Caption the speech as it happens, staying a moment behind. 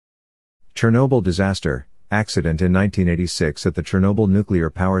Chernobyl disaster, accident in 1986 at the Chernobyl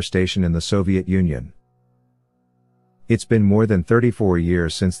nuclear power station in the Soviet Union. It's been more than 34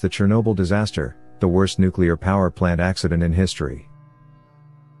 years since the Chernobyl disaster, the worst nuclear power plant accident in history.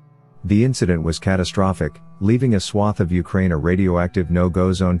 The incident was catastrophic, leaving a swath of Ukraine a radioactive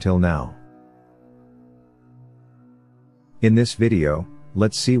no-go zone till now. In this video,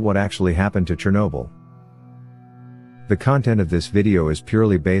 let's see what actually happened to Chernobyl. The content of this video is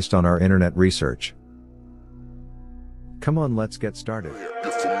purely based on our internet research. Come on, let's get started.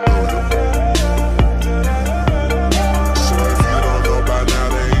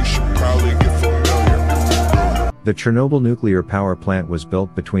 The Chernobyl nuclear power plant was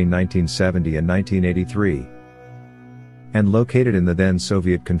built between 1970 and 1983 and located in the then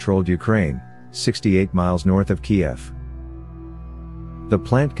Soviet-controlled Ukraine, 68 miles north of Kiev. The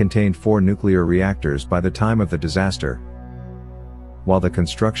plant contained 4 nuclear reactors by the time of the disaster, while the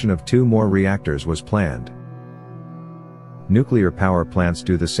construction of 2 more reactors was planned. Nuclear power plants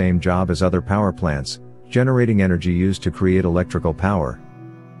do the same job as other power plants, generating energy used to create electrical power.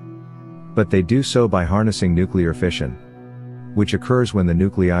 But they do so by harnessing nuclear fission, which occurs when the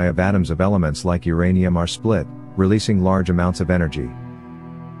nuclei of atoms of elements like uranium are split, releasing large amounts of energy.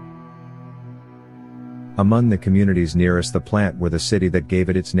 Among the communities nearest the plant were the city that gave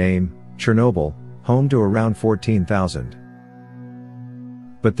it its name, Chernobyl, home to around 14,000.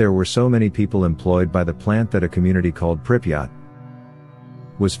 But there were so many people employed by the plant that a community called Pripyat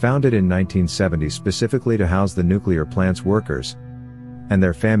was founded in 1970 specifically to house the nuclear plant's workers and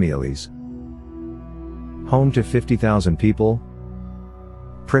their families. Home to 50,000 people,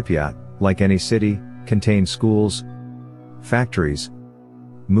 Pripyat, like any city, contained schools, factories,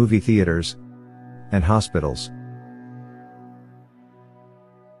 movie theaters, and hospitals.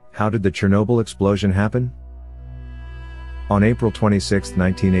 How did the Chernobyl explosion happen? On April 26,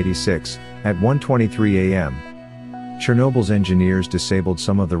 1986, at 1:23 a.m., Chernobyl's engineers disabled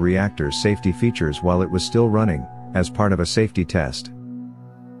some of the reactor's safety features while it was still running, as part of a safety test.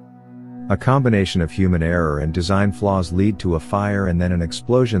 A combination of human error and design flaws lead to a fire and then an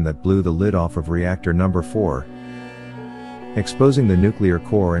explosion that blew the lid off of reactor number 4, exposing the nuclear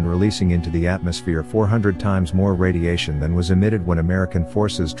core and releasing into the atmosphere 400 times more radiation than was emitted when American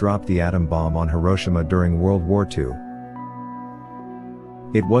forces dropped the atom bomb on Hiroshima during World War II.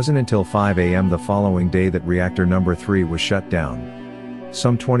 It wasn't until 5 a.m. the following day that reactor number 3 was shut down.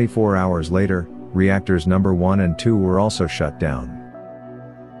 Some 24 hours later, reactors number 1 and 2 were also shut down.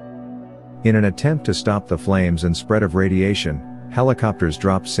 In an attempt to stop the flames and spread of radiation, helicopters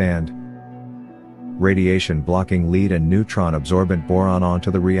dropped sand, radiation-blocking lead and neutron-absorbent boron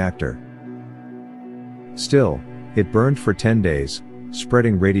onto the reactor. Still, it burned for 10 days,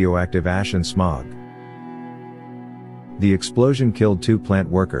 spreading radioactive ash and smog. The explosion killed 2 plant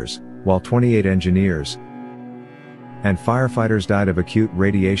workers, while 28 engineers and firefighters died of acute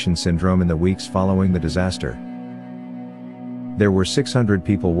radiation syndrome in the weeks following the disaster. There were 600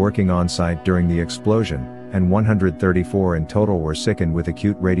 people working on site during the explosion, and 134 in total were sickened with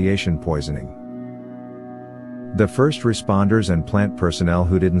acute radiation poisoning. The first responders and plant personnel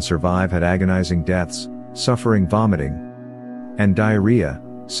who didn't survive had agonizing deaths, suffering vomiting and diarrhea,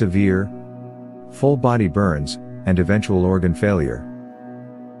 severe full-body burns, and eventual organ failure.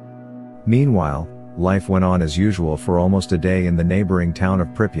 Meanwhile, life went on as usual for almost a day in the neighboring town of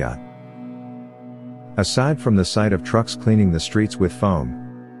Pripyat. Aside from the sight of trucks cleaning the streets with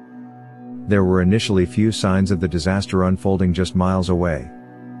foam, there were initially few signs of the disaster unfolding just miles away.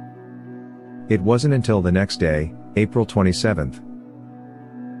 It wasn't until the next day, April 27,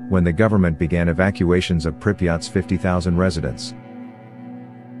 when the government began evacuations of Pripyat's 50,000 residents.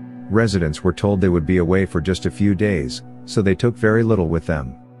 Residents were told they would be away for just a few days, so they took very little with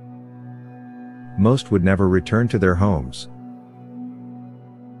them. Most would never return to their homes.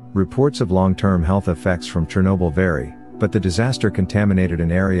 Reports of long-term health effects from Chernobyl vary, but the disaster contaminated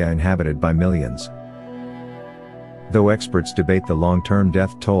an area inhabited by millions. Though experts debate the long-term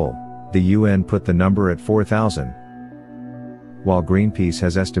death toll, the UN put the number at 4,000. While Greenpeace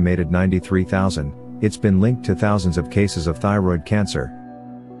has estimated 93,000, it's been linked to thousands of cases of thyroid cancer,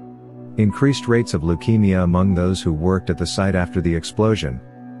 increased rates of leukemia among those who worked at the site after the explosion,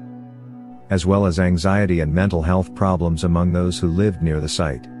 as well as anxiety and mental health problems among those who lived near the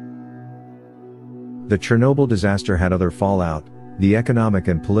site. The Chernobyl disaster had other fallout. The economic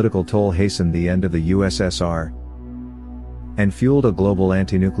and political toll hastened the end of the USSR and fueled a global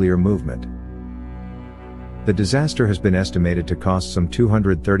anti-nuclear movement. The disaster has been estimated to cost some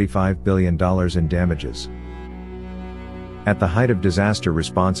 $235 billion in damages. At the height of disaster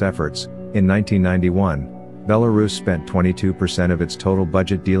response efforts, in 1991, Belarus spent 22% of its total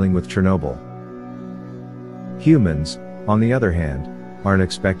budget dealing with Chernobyl. Humans, on the other hand, aren't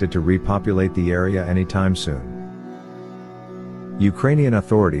expected to repopulate the area anytime soon. Ukrainian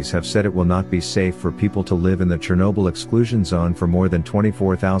authorities have said it will not be safe for people to live in the Chernobyl exclusion zone for more than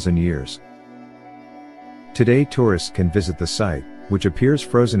 24,000 years. Today tourists can visit the site, which appears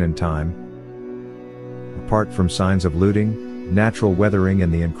frozen in time. Apart from signs of looting, natural weathering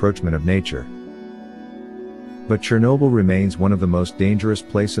and the encroachment of nature. But Chernobyl remains one of the most dangerous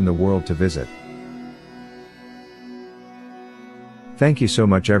places in the world to visit. Thank you so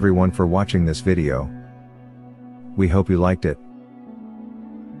much everyone for watching this video. We hope you liked it.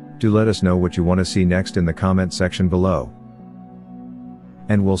 Do let us know what you want to see next in the comment section below.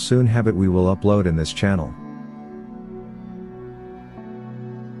 And we'll soon have it we will upload in this channel.